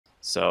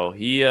So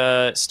he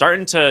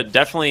starting to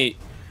definitely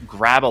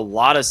grab a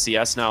lot of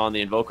CS now on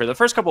the Invoker. The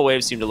first couple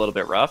waves seemed a little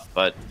bit rough,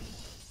 but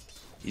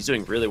he's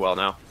doing really well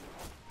now.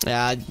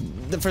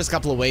 The first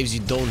couple of waves, you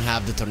don't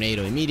have the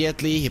tornado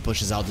immediately. He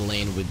pushes out the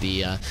lane with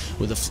the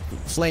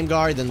flame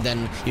guard, and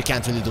then you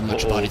can't really do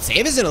much about it.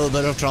 Save is in a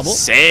little bit of trouble.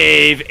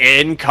 Save!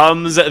 In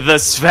comes the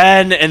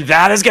Sven, and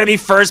that is going to be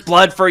first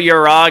blood for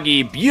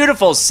Yuragi.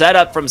 Beautiful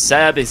setup from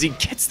Seb as he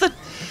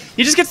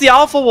just gets the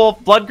Alpha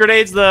Wolf, blood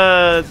grenades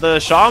the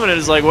Shaman, and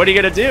is like, what are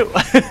you going to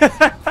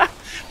do?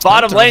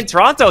 Bottom lane,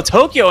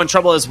 TORONTOTOKYO in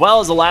trouble as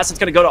well, as the last one's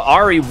going to go to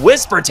Ahri.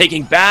 Wisper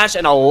taking bash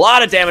and a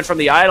lot of damage from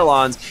the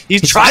Eidolons.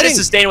 He's trying to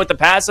sustain with the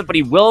passive, but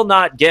he will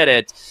not get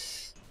it.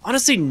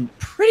 Honestly,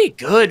 pretty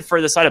good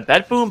for the side of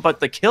BTBOOM,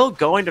 but the kill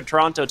going to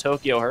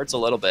TORONTOTOKYO hurts a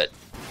little bit.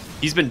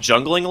 He's been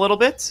jungling a little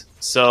bit,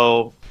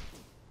 so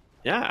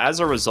yeah, as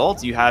a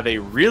result, you have a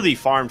really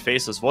farmed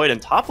Faceless Void. And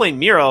top lane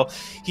MieRo,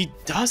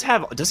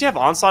 does he have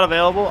Onslaught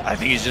available? I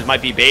think he just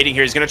might be baiting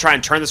here. He's going to try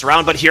and turn this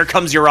around, but here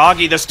comes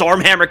Yuragi. The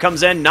Stormhammer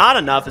comes in. Not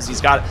enough, as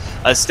he's got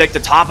a stick to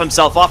top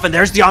himself off, and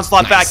there's the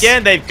Onslaught back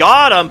in. They've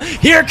got him.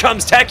 Here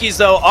comes Techies,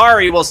 though.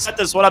 Ahri will set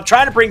this one up,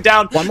 trying to bring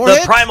down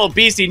the Primal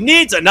Beast. He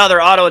needs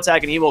another auto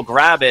attack, and he will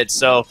grab it.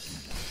 So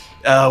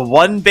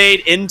one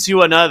bait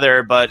into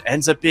another, but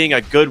ends up being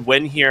a good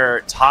win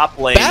here. Top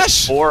lane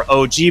for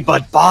OG,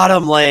 but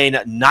bottom lane,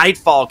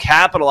 Nightfall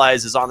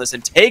capitalizes on this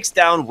and takes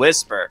down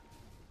Wisper.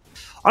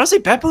 Honestly,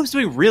 BTBOOM's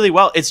doing really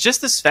well. It's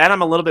just this Sven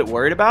I'm a little bit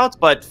worried about,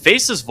 but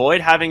Faceless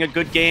Void having a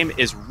good game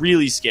is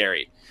really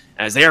scary,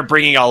 as they are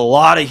bringing a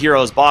lot of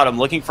heroes bottom,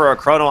 looking for a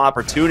chrono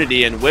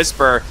opportunity, and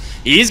Wisper,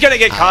 he's going to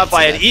get caught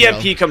by an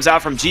EMP comes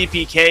out from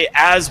GPK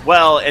as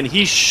well, and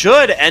he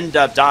should end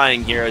up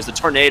dying here, as the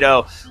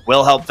Tornado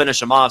will help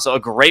finish him off. So a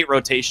great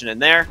rotation in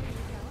there.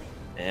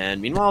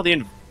 And meanwhile,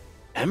 the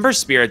Ember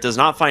Spirit does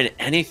not find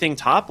anything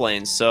top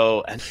lane,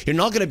 so you're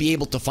not going to be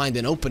able to find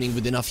an opening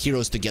with enough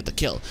heroes to get the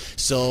kill.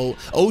 So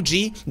OG,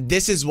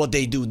 this is what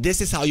they do. This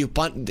is how you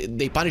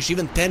they punish.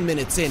 Even 10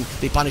 minutes in,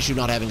 they punish you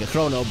not having a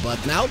chrono.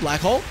 But now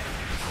Black Hole,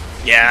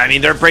 yeah, I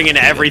mean, they're bringing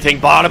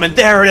everything bottom, and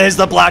there it is,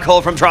 the Black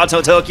Hole from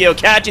TORONTOTOKYO,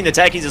 catching the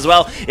Techies as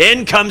well.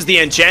 In comes the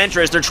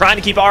Enchantress. They're trying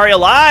to keep Ahri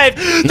alive.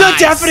 Nice. The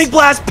Deafening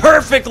Blast,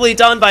 perfectly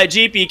done by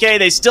GPK.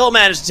 They still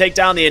managed to take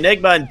down the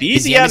Enigma, and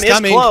BZM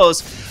is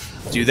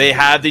close. Do they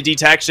have the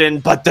detection?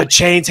 But the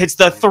chains hits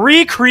the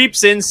 3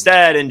 creeps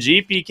instead, and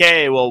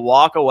GPK will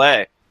walk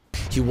away.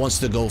 He wants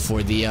to go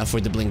for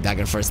the Blink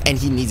Dagger first, and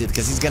he needs it,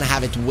 because he's going to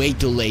have it way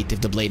too late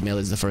if the Blade Mail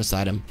is the first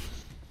item.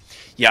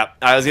 Yeah,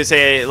 I was gonna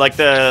say, like,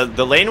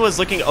 the lane was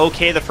looking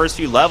okay the first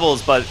few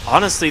levels, but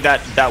honestly,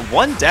 that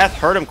one death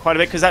hurt him quite a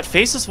bit, because that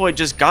Faceless Void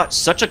just got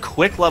such a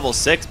quick level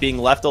 6, being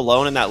left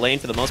alone in that lane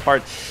for the most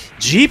part.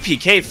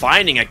 GPK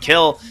finding a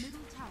kill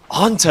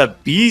onto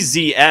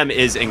BZM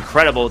is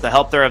incredible with the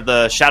help there of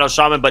the Shadow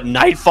Shaman, but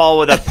Nightfall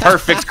with a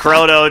perfect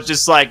chrono,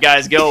 just like,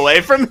 guys, go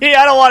away from me,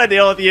 I don't want to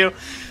deal with you.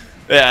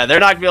 Yeah, they're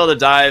not gonna be able to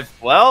dive.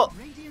 Well,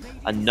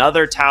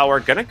 another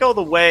tower gonna go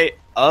the way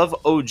of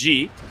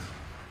OG.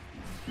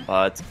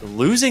 But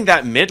losing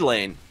that mid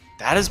lane,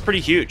 that is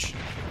pretty huge.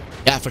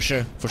 Yeah, for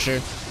sure, for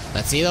sure.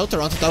 Let's see, though,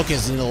 TORONTOTOKYO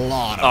is in a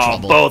lot of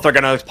trouble. Both are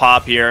going to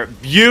pop here.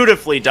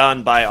 Beautifully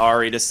done by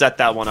Ahri to set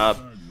that one up.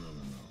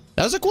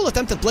 That was a cool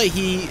attempt at play.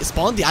 He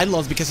spawned the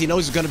Eidolons because he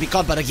knows he's going to be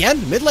caught, but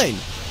again, mid lane.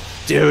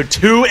 Dude,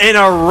 2 in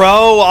a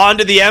row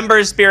onto the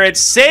Ember Spirit.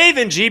 Save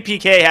and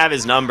GPK have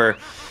his number.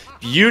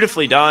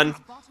 Beautifully done.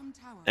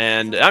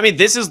 And, I mean,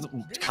 this is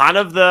kind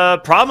of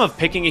the problem of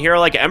picking a hero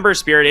like Ember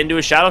Spirit into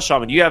a Shadow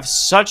Shaman. You have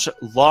such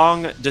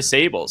long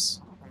disables.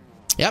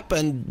 Yep,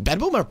 and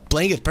BTBOOM are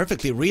playing it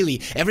perfectly,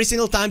 really. Every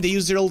single time they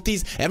use their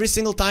ultis, every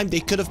single time they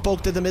could have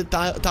poked at the mid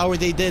tower,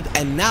 they did,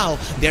 and now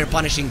they're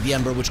punishing the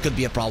Ember, which could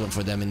be a problem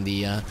for them in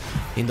the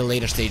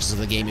later stages of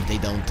the game if they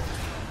don't.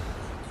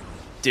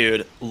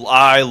 Dude,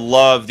 I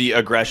love the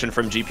aggression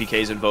from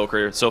GPK's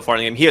Invoker so far in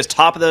the game. He is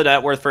top of the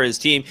net worth for his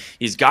team.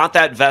 He's got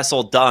that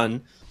vessel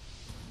done.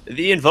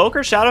 The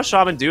Invoker Shadow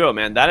Shaman duo,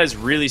 man, that is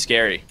really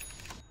scary.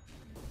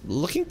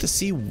 Looking to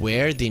see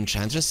where the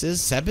Enchantress is.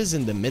 Seb is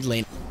in the mid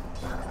lane.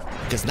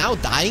 Because now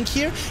dying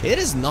here, it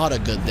is not a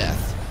good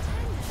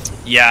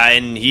death. Yeah,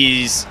 and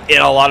he's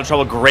in a lot of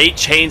trouble. Great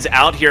chains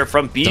out here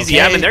from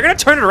BZM, and they're going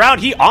to turn it around.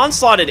 He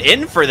onslaughted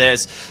in for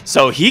this,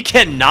 so he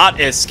cannot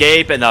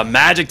escape, and the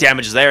magic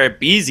damage is there.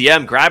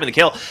 BZM grabbing the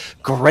kill.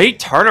 Great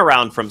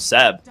turnaround from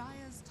Seb.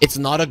 It's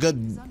not a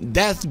good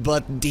death,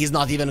 but he's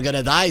not even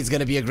gonna die. It's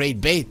gonna be a great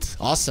bait.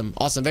 Awesome,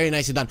 awesome, very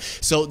nicely done.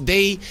 So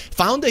they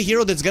found a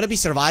hero that's gonna be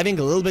surviving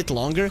a little bit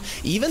longer.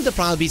 Even the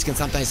Primal Beast can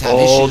sometimes have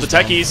issues. Oh, the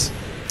Techies.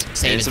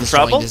 Same in some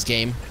trouble this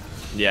game.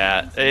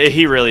 Yeah,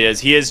 he really is.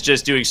 He is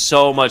just doing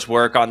so much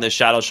work on this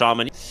Shadow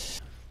Shaman.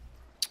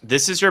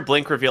 This is your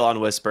blink reveal on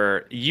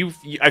Wisper.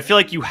 I feel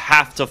like you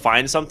have to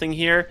find something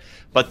here,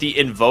 but the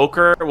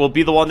Invoker will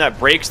be the one that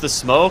breaks the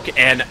smoke,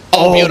 and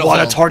oh,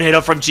 what a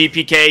tornado from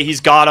GPK. He's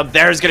got him.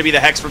 There's going to be the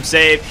Hex from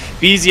Save.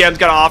 BZM's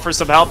going to offer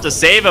some help to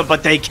save him,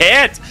 but they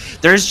can't.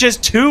 There's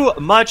just too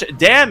much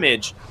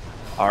damage.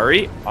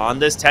 Ari on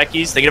this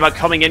techies, thinking about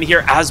coming in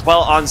here as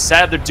well on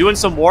Seb. They're doing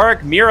some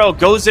work. MieRo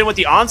goes in with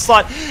the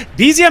onslaught.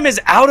 BZM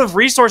is out of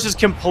resources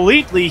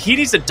completely. He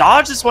needs to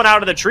dodge this one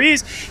out of the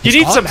trees. You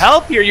need some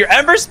help here. Your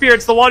Ember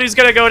Spirit's the one who's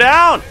gonna go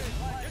down.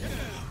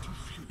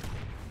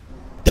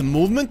 The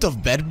movement of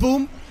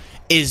BTBOOM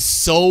is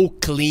so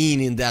clean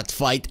in that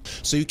fight,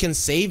 so you can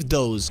save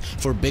those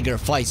for bigger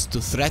fights to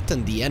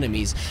threaten the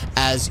enemies,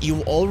 as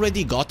you've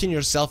already gotten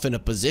yourself in a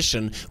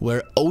position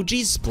where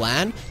OG's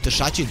plan to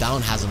shut you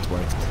down hasn't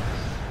worked.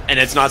 And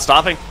it's not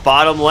stopping.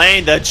 Bottom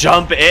lane, the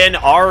jump in.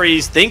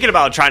 Ari's thinking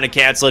about trying to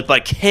cancel it,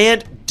 but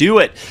can't do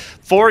it.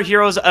 4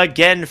 heroes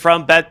again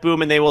from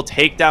BTBOOM, and they will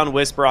take down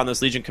Wisper on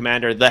this Legion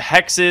Commander. The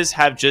hexes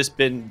have just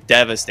been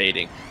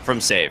devastating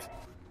from save.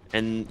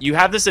 And you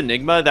have this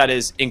Enigma that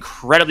is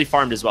incredibly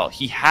farmed as well.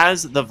 He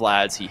has the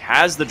Vlads, he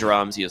has the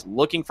drums, he is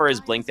looking for his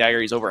Blink Dagger,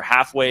 he's over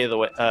halfway the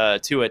way,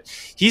 to it.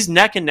 He's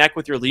neck and neck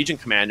with your Legion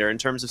Commander in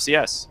terms of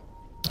CS,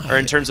 or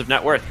in terms of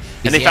net worth.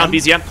 And they found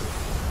BZM.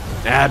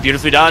 Yeah,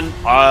 beautifully done.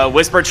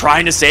 Wisper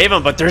trying to save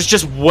him, but there's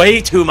just way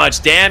too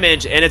much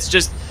damage, and it's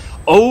just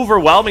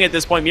overwhelming at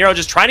this point. MieRo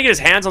just trying to get his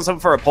hands on something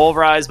for a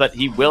pulverize, but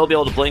he will be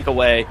able to blink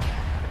away.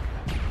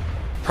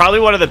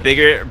 Probably one of the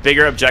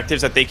bigger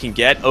objectives that they can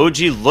get. OG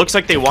looks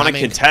like they want to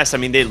contest. I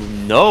mean, they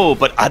know,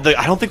 but I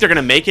don't think they're going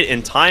to make it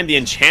in time. The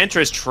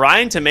Enchantress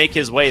trying to make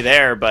his way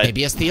there, but...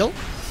 Maybe a steal?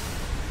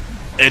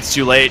 It's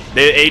too late.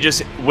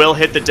 Aegis will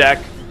hit the deck.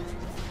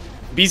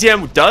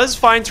 BZM does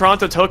find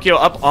TORONTOTOKYO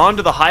up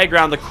onto the high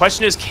ground. The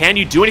question is, can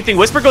you do anything?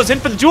 Wisper goes in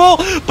for the duel,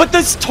 but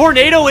this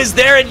tornado is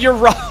there, and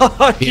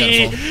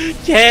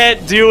Yuragi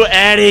can't do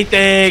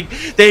anything.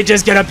 They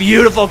just get a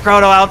beautiful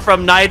chrono out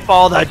from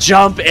Nightfall. The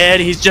jump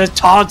in. He's just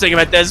taunting him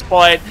at this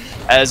point,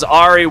 as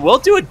Ari will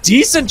do a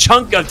decent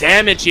chunk of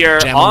damage here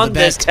on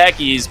this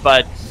techies,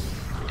 but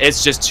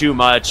it's just too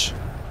much.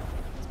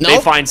 They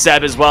find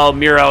Seb as well.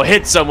 MieRo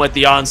hits him with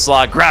the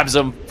onslaught, grabs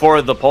him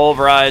for the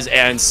pulverize,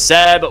 and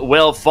Seb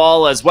will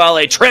fall as well.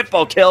 A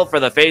triple kill for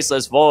the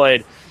Faceless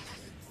Void,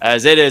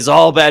 as it is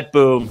all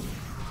BTBOOM.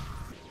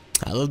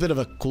 A little bit of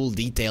a cool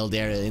detail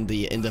there in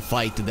the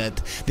fight,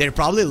 that they're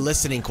probably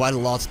listening quite a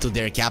lot to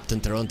their captain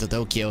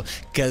TORONTOTOKYO,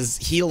 because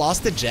he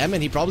lost the gem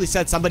and he probably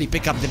said somebody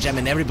pick up the gem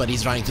and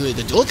everybody's running to it.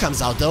 The duel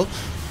comes out though.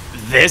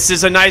 This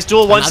is a nice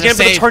duel once again,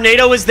 but the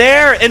tornado is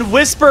there, and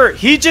Wisper,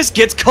 he just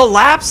gets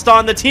collapsed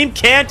on. The team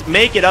can't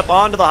make it up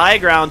onto the high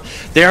ground.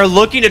 They're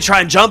looking to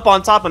try and jump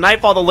on top of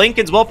Nightfall. The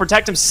Lincolns will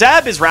protect him.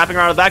 Seb is wrapping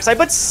around the backside,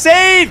 but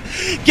Save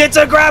gets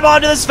a grab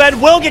onto the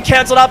Sven, will get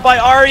canceled out by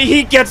Ari.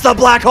 He gets the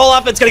black hole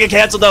up. It's going to get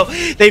canceled, though.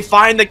 They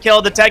find the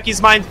kill. The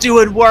Techie's mind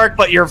doing work,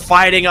 but you're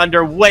fighting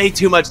under way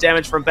too much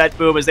damage from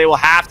BTBOOM, as they will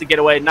have to get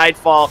away.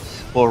 Nightfall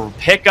will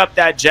pick up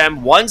that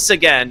gem once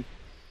again.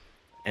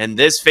 And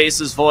this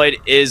Faceless Void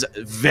is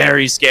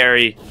very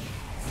scary.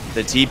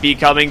 The TP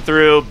coming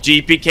through.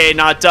 GPK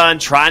not done.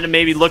 Trying to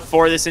maybe look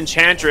for this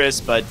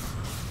Enchantress, but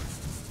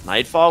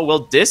Nightfall will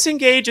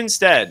disengage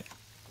instead.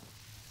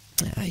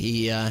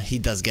 He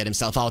does get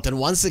himself out. And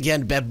once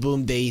again,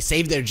 BTBOOM, they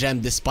save their gem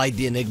despite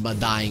the Enigma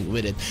dying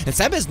with it. And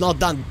Seb is not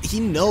done. He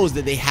knows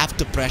that they have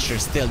to pressure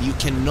still. You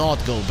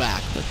cannot go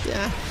back. But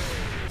yeah,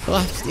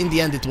 well, in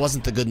the end, it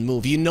wasn't a good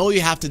move. You know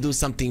you have to do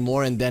something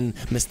more, and then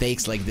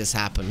mistakes like this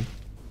happen.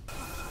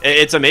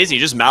 It's amazing.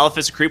 You just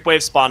Malefice Creep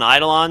Wave, spawn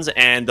Eidolons,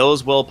 and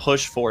those will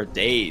push for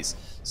days.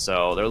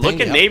 So they're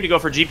looking maybe to go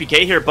for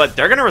GPK here, but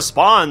they're going to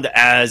respond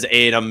as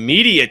an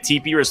immediate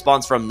TP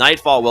response from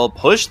Nightfall will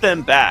push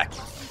them back.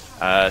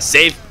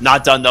 Save,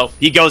 not done though.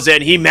 He goes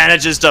in, he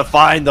manages to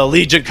find the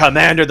Legion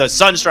Commander. The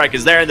Sunstrike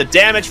is there, and the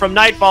damage from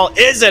Nightfall,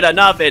 is it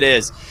enough? It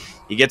is.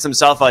 He gets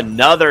himself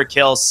another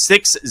kill,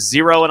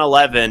 6-0 and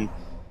 11.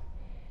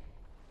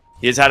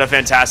 He has had a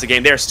fantastic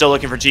game. They're still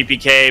looking for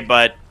GPK,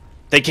 but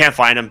they can't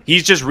find him.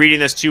 He's just reading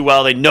this too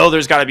well. They know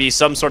there's got to be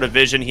some sort of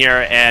vision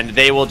here, and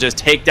they will just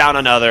take down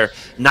another.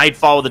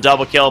 Nightfall with a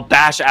double kill.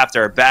 Bash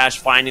after bash,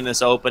 finding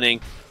this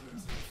opening.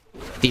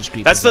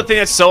 That's the thing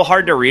that's so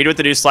hard to read with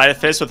the new Sleight of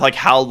Fist, with like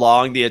how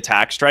long the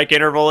attack strike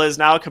interval is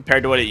now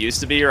compared to what it used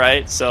to be,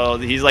 right? So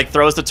he's like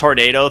throws the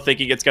tornado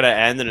thinking it's going to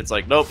end, and it's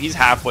like, nope, he's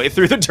halfway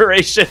through the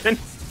duration.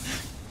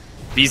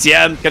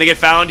 BZM gonna get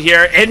found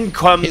here. In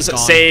comes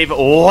Save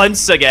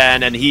once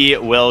again, and he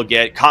will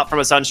get caught from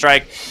a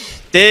Sunstrike.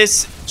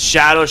 This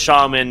Shadow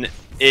Shaman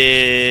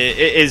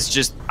is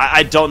just,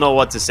 I don't know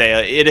what to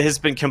say. It has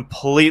been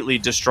completely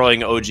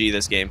destroying OG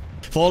this game.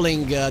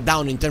 Falling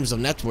down in terms of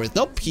net worth.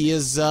 Nope,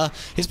 he's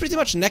pretty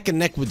much neck and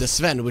neck with the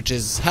Sven, which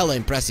is hella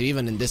impressive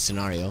even in this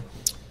scenario.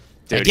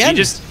 Dude,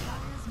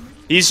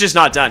 he's just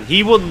not done.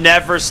 He will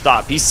never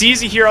stop. He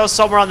sees a hero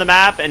somewhere on the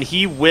map, and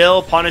he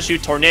will punish you.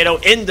 Tornado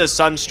into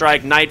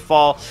Sunstrike.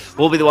 Nightfall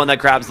will be the one that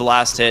grabs the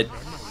last hit.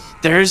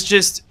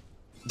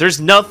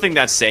 There's nothing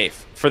that's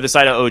safe for the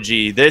side of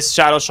OG. This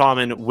Shadow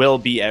Shaman will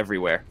be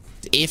everywhere.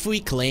 If we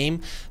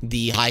claim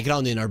the high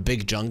ground in our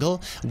big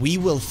jungle, we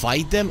will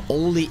fight them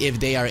only if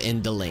they are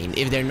in the lane.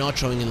 If they're not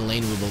showing in the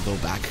lane, we will go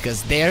back,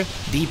 because they're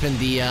deep in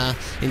the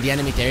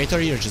enemy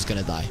territory. You're just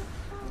gonna die.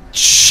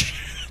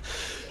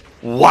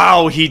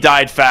 Wow, he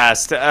died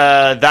fast.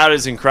 That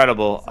is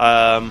incredible.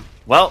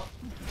 Well,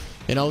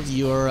 you know,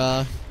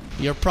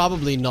 you're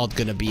probably not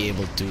gonna be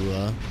able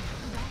to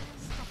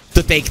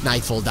take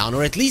Nightfall down,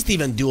 or at least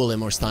even duel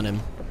him or stun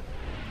him.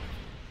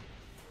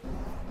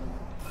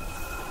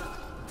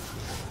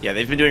 yeah,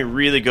 they've been doing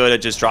really good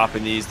at just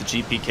dropping these. The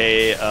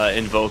GPK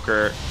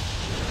Invoker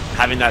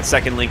having that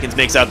second Lincoln's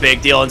makes a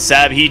big deal, and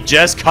Seb, he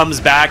just comes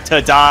back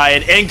to die,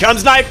 and in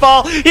comes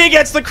Nightfall. He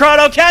gets the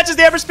Chrono, catches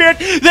the Ember Spirit.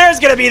 There's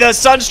gonna be the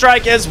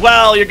Sunstrike as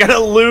well. You're gonna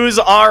lose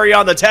Ari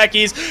on the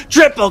techies.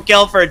 Triple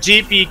kill for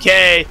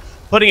GPK,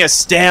 putting a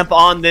stamp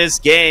on this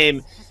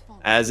game,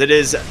 as it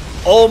is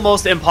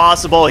almost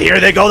impossible.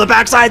 Here they go, the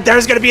backside.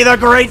 There's going to be the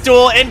great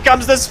duel. In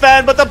comes the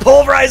Sven, but the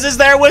Pulverize is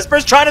there.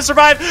 Wisper's trying to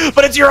survive,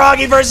 but it's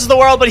Yuragi versus the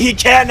world, but he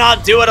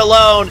cannot do it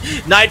alone.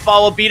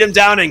 Nightfall will beat him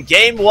down in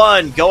game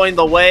 1, going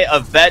the way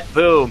of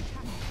BTBOOM.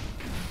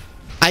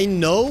 I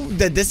know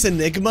that this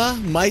Enigma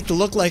might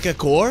look like a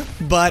core,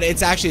 but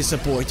it's actually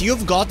support.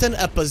 You've gotten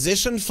a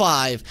position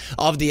 5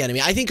 of the enemy.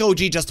 I think OG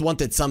just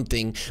wanted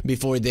something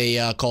before they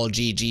called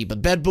GG,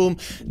 but BTBOOM,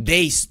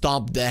 they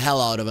stomped the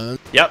hell out of him.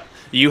 Yep.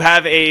 You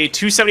have a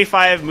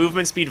 275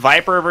 movement speed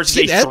Viper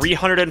versus a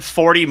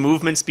 340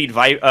 movement speed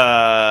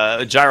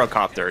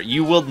Gyrocopter.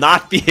 You will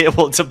not be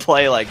able to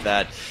play like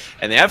that.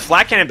 And they have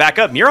Flak Cannon back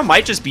up. MieRo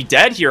might just be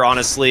dead here,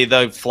 honestly.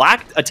 The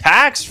Flak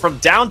attacks from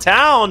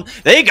downtown.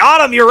 They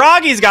got him.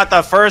 Yuragi's got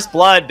the first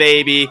blood,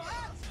 baby.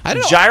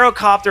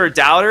 Gyrocopter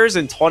doubters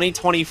in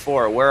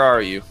 2024. Where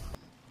are you?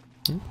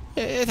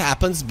 It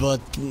happens,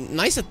 but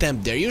nice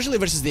attempt there. Usually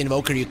versus the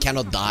Invoker, you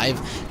cannot dive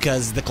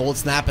because the Cold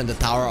Snap and the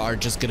tower are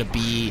just gonna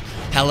be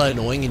hella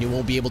annoying, and you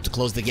won't be able to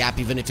close the gap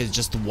even if it's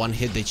just one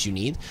hit that you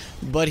need.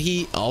 But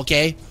he...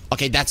 Okay,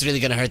 that's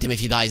really gonna hurt him if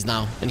he dies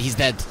now, and he's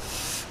dead.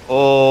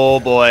 Oh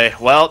boy.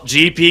 Well,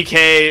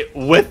 GPK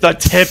with the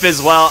tip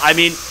as well. I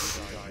mean,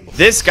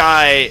 this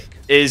guy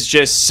is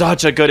just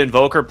such a good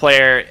Invoker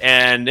player,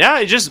 and yeah,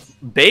 he just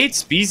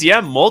baits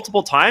BZM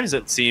multiple times,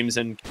 it seems.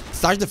 And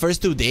start the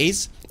first 2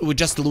 days with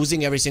just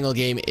losing every single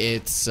game.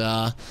 It's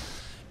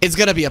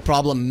gonna be a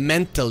problem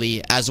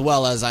mentally as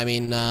well as, I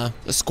mean,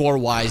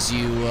 score-wise.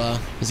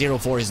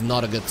 0-4 is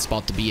not a good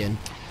spot to be in.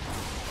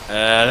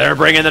 They're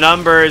bringing the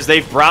numbers.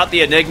 They've brought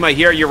the Enigma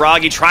here.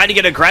 Yuragi trying to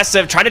get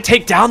aggressive, trying to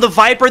take down the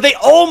Viper. They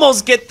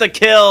almost get the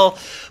kill,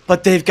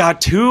 but they've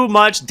got too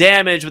much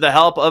damage with the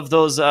help of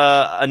those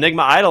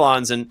Enigma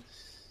Eidolons, and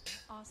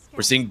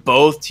we're seeing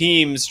both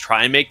teams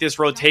try and make this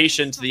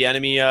rotation to the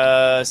enemy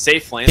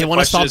safe lane. They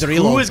want to stop the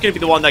reload. Who is going to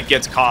be the one that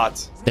gets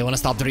caught? They want to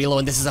stop the reload,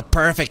 and this is a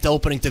perfect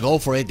opening to go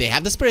for it. They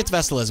have the Spirit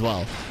Vessel as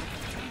well.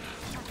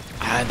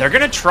 They're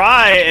going to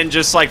try and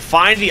just like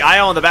find the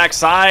IO on the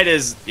backside.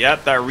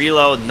 Yep, that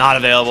reload not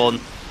available.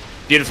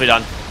 Beautifully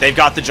done. They've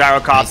got the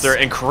Gyrocopter.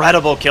 Nice.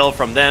 Incredible kill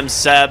from them.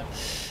 Seb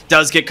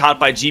does get caught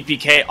by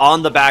GPK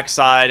on the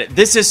backside.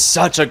 This is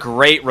such a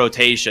great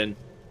rotation.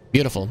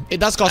 Beautiful. It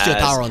does cost you a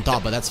tower on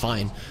top, but that's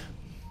fine.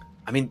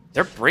 I mean,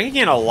 they're bringing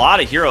in a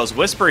lot of heroes.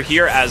 Wisper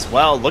here as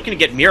well, looking to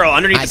get MieRo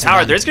underneath the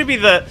tower. There's going to be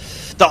the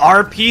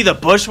RP, the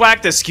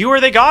Bushwhack, the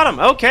Skewer. They got him.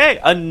 Okay,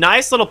 a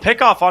nice little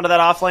pickoff onto that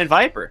offlane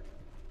Viper.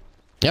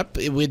 Yep,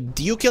 with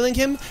you killing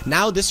him,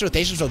 now this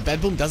rotation from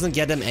BTBOOM doesn't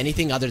get them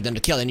anything other than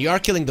the kill. And you are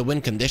killing the win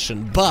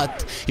condition,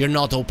 but you're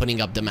not opening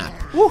up the map.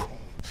 Woo.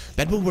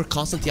 BTBOOM were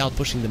constantly out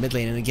pushing the mid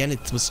lane, and again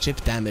it was chip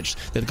damage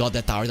that got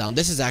that tower down.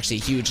 This is actually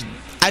huge.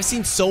 I've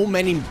seen so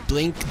many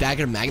Blink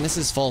Dagger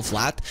Magnuses fall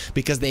flat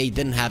because they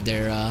didn't have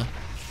their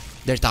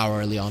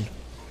tower early on.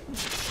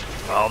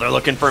 Well, they're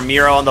looking for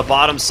MieRo on the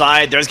bottom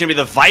side. There's going to be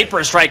the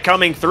Viper Strike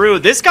coming through.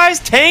 This guy's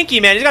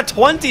tanky, man. He's got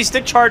 20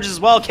 stick charges as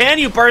well. Can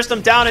you burst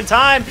him down in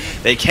time?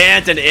 They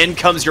can't, and in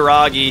comes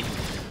Yuragi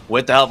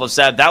with the help of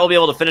Seb. That will be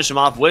able to finish him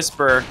off.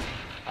 Wisper,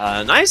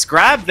 nice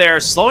grab there,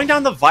 slowing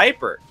down the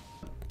Viper.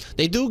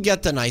 They do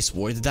get a nice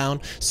ward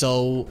down,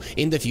 so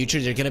in the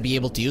future they're going to be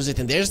able to use it,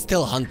 and they're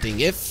still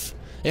hunting. If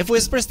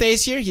Wisper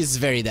stays here, he's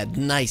very dead.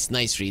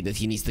 Nice read that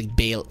he needs to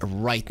bail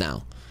right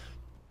now.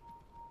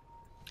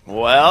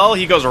 Well,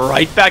 he goes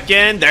right back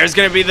in. There's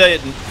going to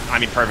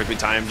be perfectly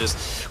timed.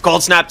 Just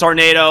Cold Snap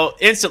Tornado,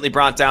 instantly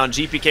brought down.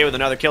 GPK with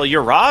another kill.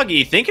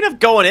 Yuragi thinking of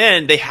going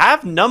in. They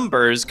have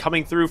numbers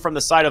coming through from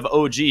the side of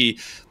OG,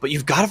 but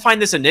you've got to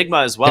find this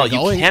Enigma as well.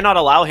 You cannot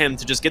allow him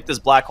to just get this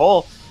black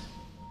hole.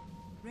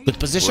 Good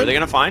position. Who are they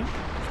going to find?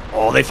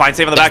 Oh, they find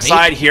save on the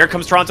backside. Here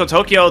comes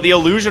TORONTOTOKYO, the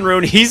illusion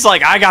rune. He's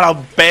like, I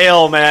gotta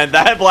bail, man.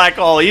 That black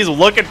hole, he's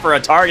looking for a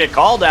target.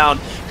 Call down.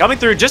 Coming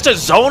through just a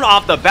zone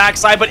off the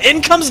backside, but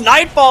in comes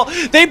Nightfall.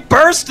 They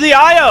burst the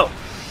IO.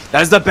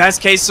 That's the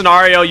best case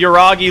scenario.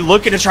 Yuragi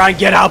looking to try and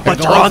get out, but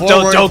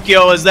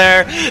TORONTOTOKYO is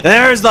there.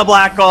 There's the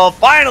black hole,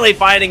 finally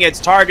finding its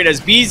target as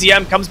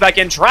BZM comes back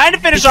in, trying to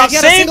finish off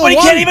save, but he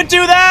can't even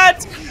do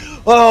that.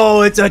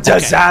 Oh, it's a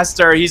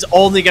disaster. He's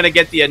only gonna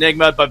get the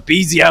Enigma, but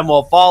BZM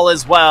will fall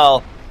as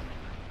well.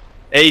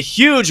 A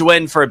huge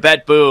win for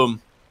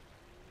BTBOOM.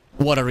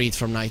 What a read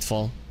from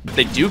Nightfall.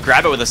 They do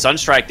grab it with a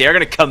Sunstrike. They are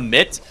going to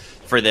commit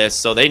for this,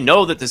 so they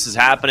know that this is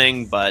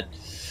happening, but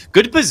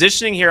Good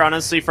positioning here,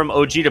 honestly, from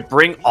OG to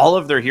bring all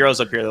of their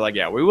heroes up here. They're like,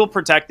 yeah, we will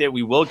protect it.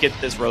 We will get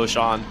this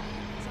Roshan.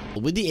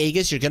 With the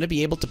Aegis, you're going to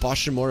be able to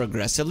posture more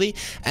aggressively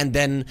and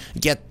then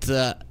get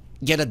a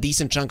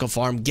decent chunk of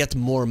farm, get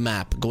more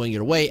map going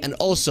your way, and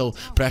also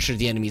pressure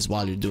the enemies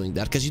while you're doing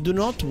that, because you do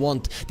not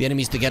want the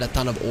enemies to get a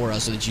ton of aura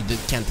so that you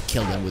can't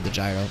kill them with the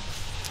gyro.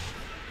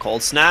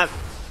 Cold Snap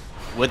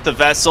with the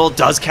Vessel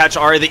does catch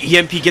Ari. The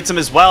EMP gets him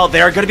as well.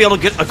 They're going to be able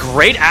to get a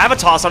great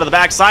Avatos out of the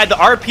backside. The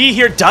RP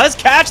here does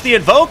catch the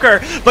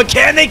Invoker, but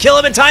can they kill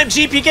him in time?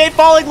 GPK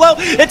falling low.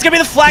 It's going to be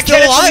the flat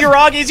cannon from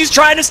Yuragi. He's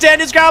trying to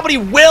stand his ground, but he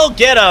will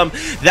get him.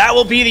 That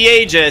will be the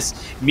Aegis.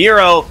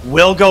 MieRo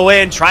will go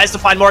in, tries to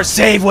find more.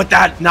 Save with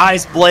that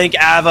nice blink.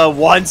 Ava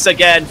once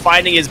again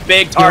finding his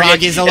big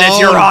target. Yuragi's and it's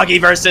Yuragi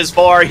versus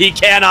 4. He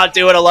cannot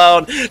do it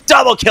alone.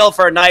 Double kill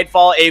for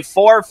Nightfall. A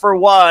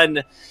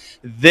 4-for-1.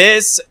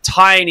 This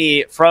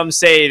Tiny from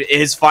Save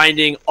is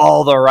finding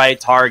all the right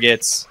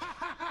targets.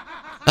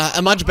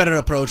 A much better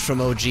approach from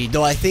OG,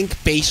 though I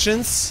think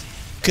patience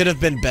could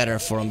have been better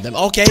from them.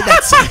 Okay,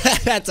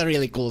 that's that's a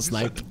really cool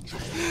snipe.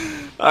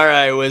 All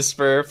right,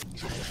 Wisper.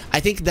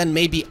 I think then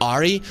maybe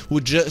Ari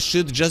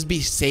should just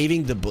be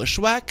saving the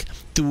bushwhack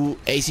to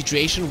a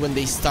situation when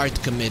they start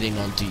committing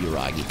onto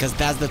Yuragi, because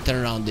that's the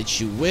turnaround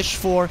that you wish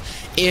for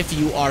if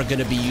you are going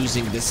to be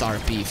using this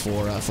RP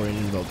for an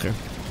Invoker.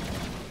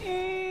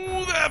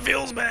 That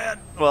feels bad.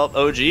 Well,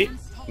 OG,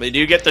 they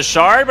do get the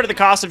shard, but at the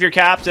cost of your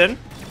captain.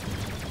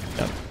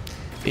 Yep.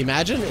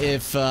 Imagine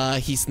if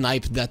he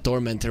sniped that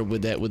Tormentor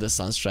with a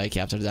Sunstrike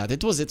after that.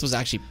 It was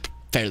actually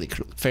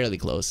fairly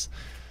close.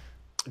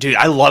 Dude,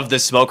 I love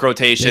this smoke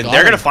rotation.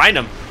 They're gonna find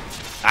him.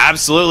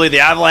 Absolutely, the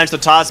Avalanche to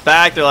toss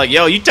back. They're like,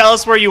 yo, you tell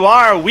us where you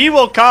are, we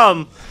will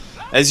come.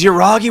 As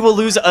Yuragi will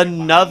lose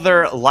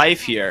another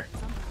life here.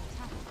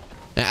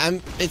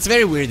 It's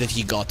very weird that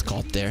he got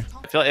caught there.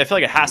 I feel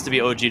like it has to be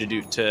OG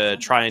to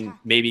try and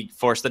maybe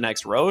force the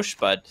next Roche,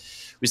 but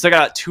we still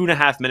got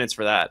 2.5 minutes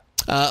for that.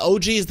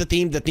 OG is the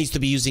team that needs to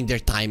be using their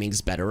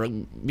timings better,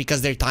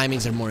 because their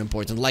timings are more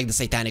important, like the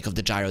Satanic of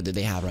the Gyro that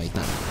they have right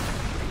now.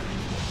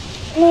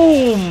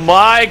 Oh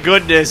my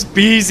goodness,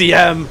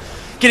 BZM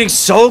getting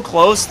so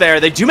close there.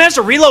 They do manage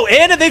to reload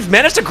in, and they've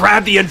managed to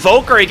grab the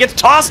Invoker. He gets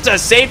tossed to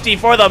safety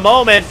for the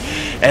moment,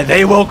 and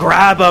they will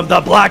grab him.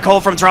 The Black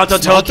Hole from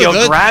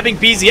TORONTOTOKYO grabbing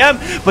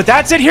BZM, but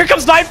that's it. Here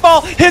comes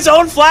Nightfall, his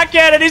own flat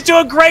cannon. He's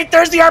doing great.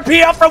 There's the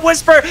RP up from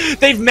Wisper.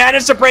 They've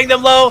managed to bring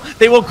them low.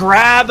 They will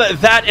grab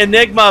that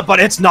Enigma, but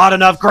it's not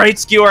enough. Great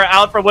skewer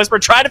out from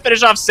Wisper, trying to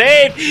finish off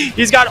Save.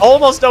 He's got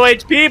almost no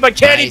HP, but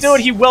can he do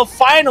it? He will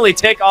finally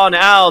take on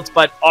out,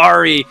 but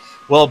Ari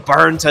will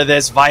burn to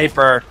this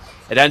Viper.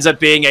 It ends up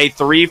being a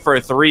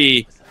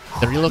 3-for-3.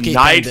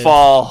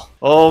 Nightfall.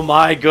 Oh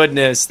my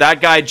goodness.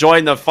 That guy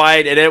joined the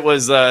fight, and it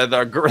was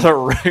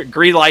the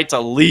green light to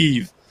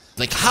leave.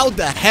 Like, how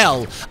the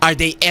hell are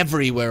they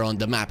everywhere on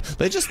the map?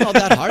 But it's just not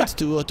that hard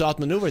to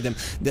outmaneuver them.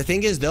 The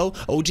thing is, though,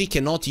 OG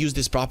cannot use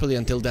this properly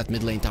until that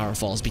mid lane tower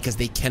falls, because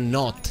they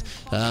cannot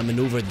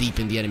maneuver deep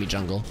in the enemy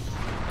jungle.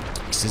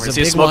 This is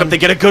a smoke up, they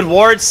get a good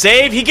ward.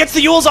 Save, he gets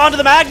the Yules onto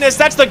the Magnus.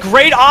 That's the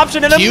great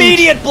option. An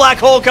immediate black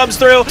hole comes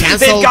through.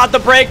 They've got the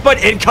break,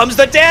 but in comes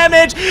the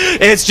damage.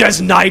 It's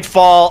just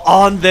Nightfall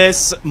on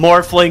this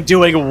Morphling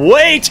doing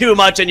way too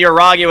much, and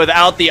Yuragi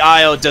without the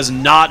IO does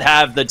not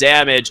have the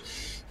damage.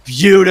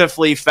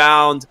 Beautifully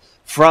found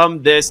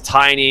from this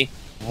Tiny.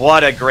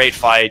 What a great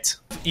fight.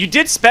 You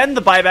did spend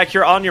the buyback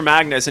here on your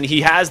Magnus, and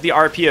he has the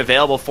RP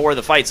available for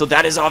the fight, so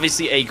that is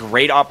obviously a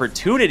great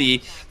opportunity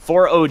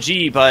for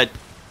OG, but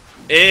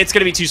it's going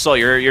to be too slow.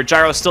 Your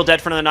Gyro is still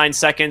dead for another 9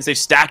 seconds. They've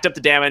stacked up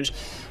the damage,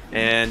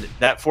 and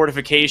that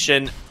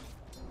fortification...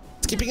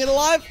 It's keeping it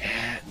alive?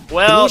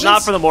 Well, illusions?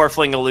 Not for the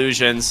Morphling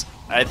illusions.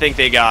 I think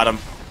they got him.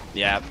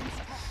 Yeah.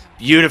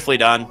 Beautifully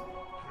done.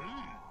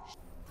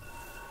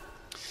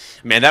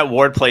 Man, that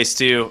ward place,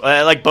 too.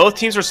 Like, both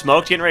teams were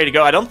smoked, getting ready to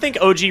go. I don't think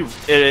OG,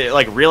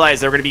 like,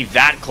 realized they were going to be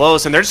that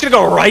close, and they're just going to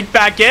go right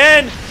back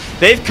in.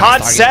 They've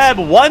caught Seb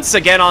once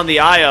again on the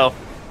IO.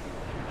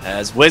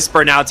 As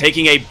Wisper now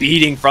taking a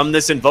beating from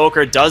this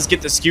Invoker, does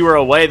get the skewer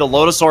away. The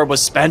Lotus Orb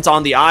was spent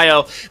on the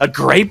IO. A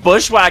great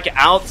bushwhack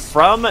out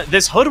from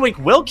this Hoodwink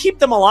will keep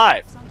them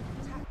alive.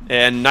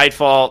 And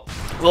Nightfall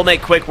will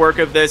make quick work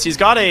of this. He's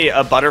got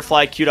a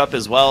butterfly queued up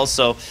as well,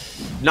 so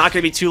not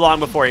going to be too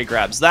long before he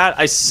grabs that.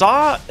 I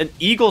saw an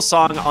Eagle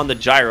Song on the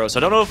Gyro, so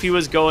I don't know if he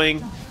was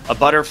going a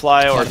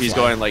butterfly or if he's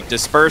going like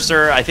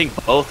Disperser. I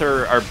think both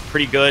are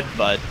pretty good,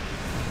 but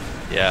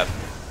yeah.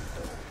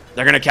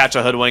 They're going to catch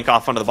a Hoodwink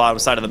off onto the bottom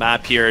side of the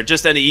map here.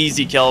 Just an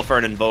easy kill for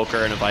an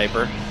Invoker and a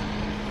Viper.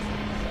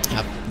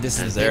 Yep,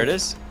 there it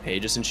is.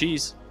 Aegis and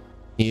cheese.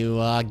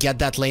 You get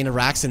that lane of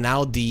racks, and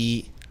now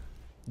the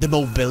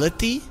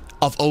mobility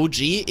of OG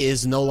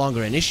is no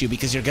longer an issue,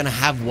 because you're going to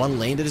have one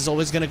lane that is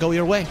always going to go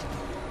your way.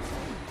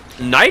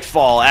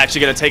 Nightfall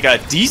actually going to take a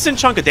decent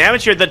chunk of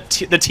damage here. The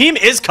team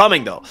is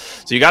coming, though.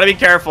 So you got to be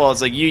careful. It's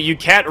like you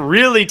can't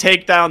really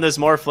take down this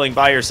Morphling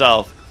by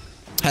yourself.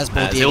 Has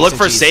both As they look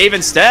for save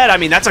instead. I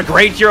mean, that's a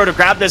great hero to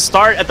grab this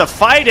start at the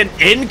fight, and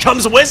in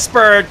comes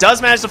Wisper. Does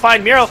manage to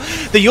find MieRo.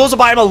 The Yules will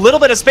buy him a little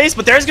bit of space,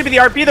 but there's going to be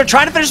the RP. They're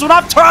trying to finish one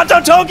off.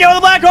 TORONTOTOKYO in the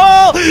black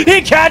hole.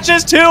 He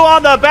catches 2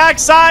 on the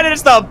backside, and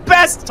it's the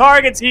best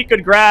targets he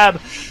could grab.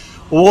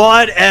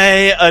 What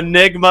a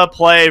Enigma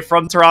play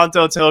from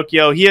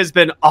TORONTOTOKYO. He has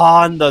been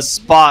on the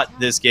spot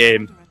this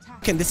game.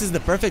 And this is the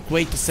perfect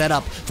way to set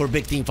up for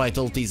big team fight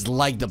ultis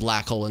like the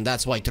black hole, and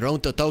that's why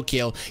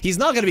TORONTOTOKYO, he's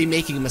not going to be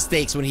making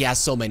mistakes when he has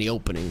so many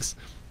openings.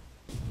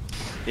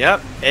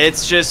 Yep,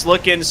 it's just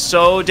looking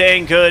so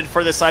dang good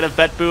for the side of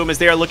BTBOOM as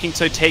they are looking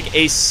to take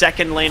a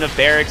second lane of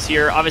barracks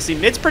here. Obviously,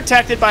 mid's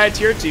protected by a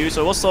tier 2,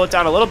 so we'll slow it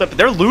down a little bit, but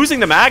they're losing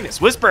the Magnus.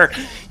 Wisper,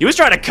 he was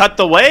trying to cut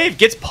the wave,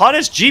 gets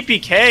punished.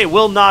 GPK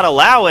will not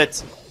allow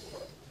it.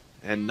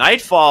 And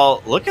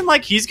Nightfall looking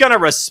like he's going to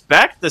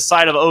respect the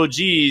side of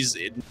OGs.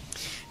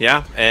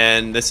 Yeah,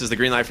 and this is the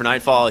green light for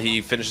Nightfall.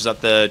 He finishes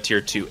up the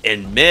tier 2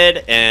 in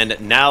mid, and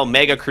now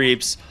Mega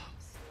Creeps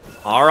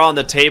are on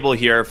the table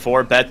here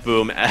for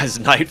BTBOOM as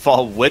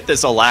Nightfall with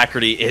this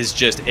alacrity is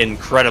just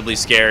incredibly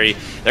scary.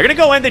 They're going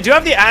to go in. They do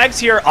have the Ags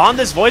here on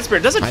this Void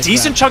Spirit. Does a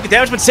decent chunk of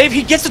damage, but save.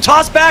 He gets the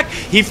toss back.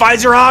 He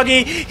finds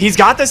Yuragi. He's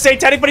got the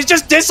Satanic, but he's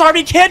just disarmed.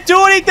 He can't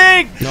do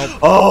anything. Nope.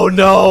 Oh,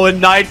 no.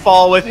 And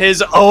Nightfall with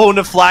his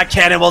own flat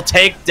cannon will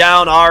take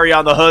down Ari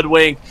on the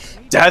Hoodwink.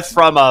 Death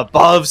from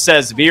above,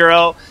 says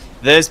MieRo.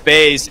 This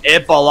base,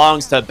 it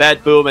belongs to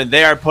BTBOOM, and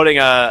they are putting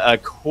a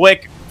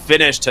quick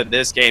finish to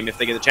this game if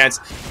they get the chance.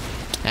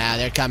 Yeah,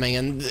 they're coming,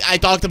 and I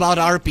talked about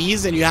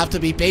RPs, and you have to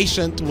be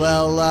patient.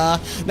 Well,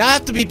 now I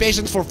have to be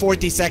patient for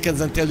 40 seconds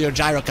until your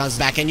gyro comes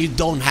back, and you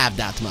don't have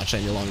that much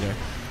any longer.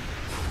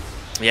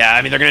 Yeah,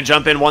 I mean, they're going to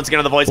jump in once again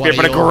on the Void Spirit,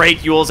 but a great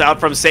Yules out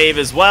from save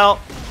as well.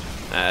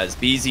 As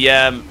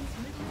BZM,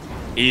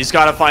 you just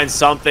got to find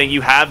something.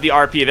 You have the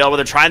RP available.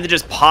 They're trying to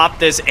just pop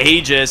this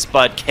Aegis,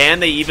 but can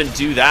they even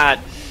do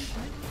that?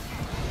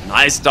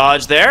 Nice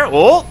dodge there.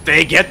 Oh,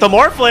 they get the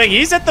Morphling.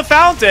 He's at the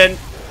fountain.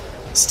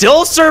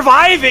 Still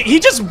surviving. He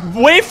just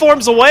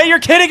waveforms away. You're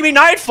kidding me,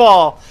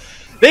 Nightfall.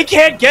 They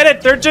can't get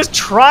it. They're just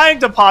trying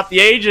to pop the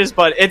Aegis,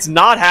 but it's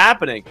not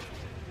happening.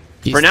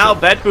 For now,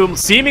 BTBOOM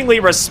seemingly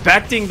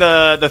respecting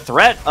the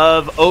threat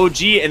of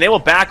OG, and they will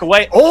back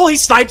away. Oh, he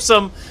snipes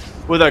him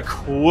with a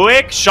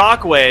quick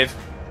shockwave.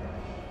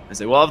 As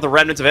they will have the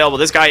remnants available.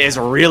 This guy is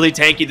really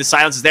tanky. The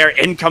silence is there.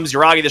 In comes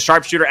Yuragi, the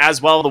sharpshooter as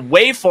well. The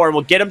waveform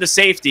will get him to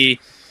safety.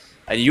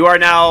 And you are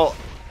now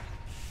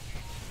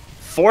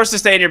forced to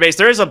stay in your base.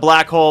 There is a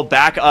black hole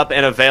back up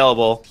and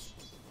available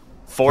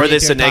for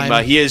this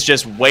Enigma. He is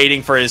just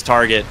waiting for his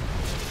target.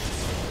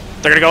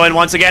 They're going to go in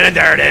once again, and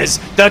there it is.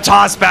 The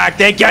toss back.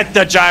 They get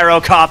the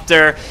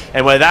gyrocopter.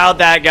 And without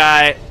that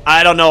guy,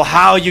 I don't know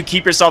how you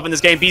keep yourself in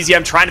this game.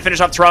 BZM trying to finish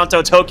off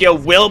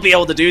TORONTOTOKYO will be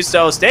able to do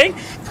so. Staying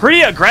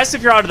pretty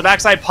aggressive here onto the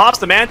backside. Pops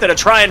the Mantha to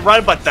try and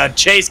run, but the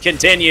chase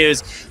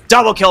continues.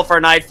 Double kill for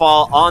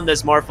Nightfall on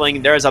this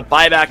Morphling. There is a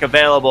buyback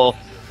available.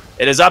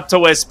 It is up to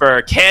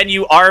Wisper. Can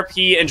you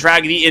RP and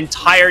drag the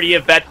entirety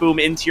of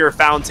BTBOOM into your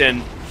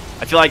fountain?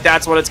 I feel like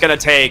that's what it's going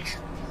to take.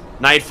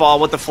 Nightfall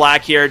with the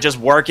flak here, just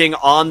working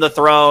on the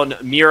throne.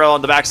 MieRo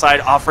on the backside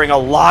offering a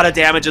lot of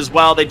damage as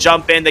well. They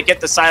jump in, they get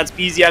the silence.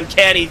 BZM,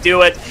 can he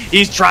do it?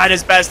 He's trying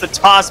his best to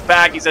toss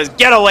back. He says,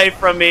 get away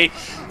from me.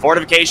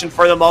 Fortification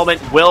for the moment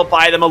will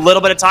buy them a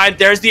little bit of time.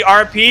 There's the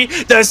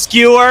RP, the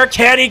skewer.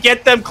 Can he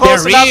get them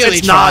close enough?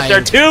 It's not.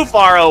 They're too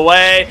far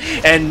away.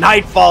 And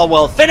Nightfall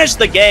will finish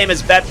the game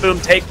as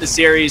BTBOOM take the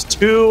series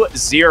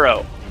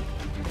 2-0.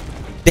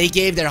 They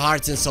gave their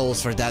hearts and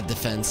souls for that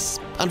defense.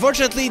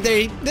 Unfortunately,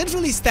 they didn't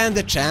really stand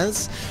a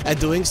chance at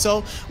doing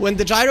so. When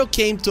the gyro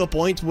came to a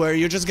point where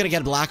you're just gonna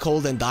get black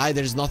holed and die,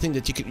 there's nothing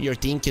that your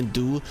team can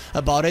do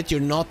about it. You're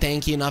not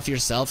tanky enough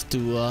yourself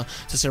to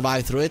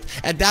survive through it.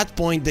 At that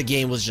point, the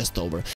game was just over.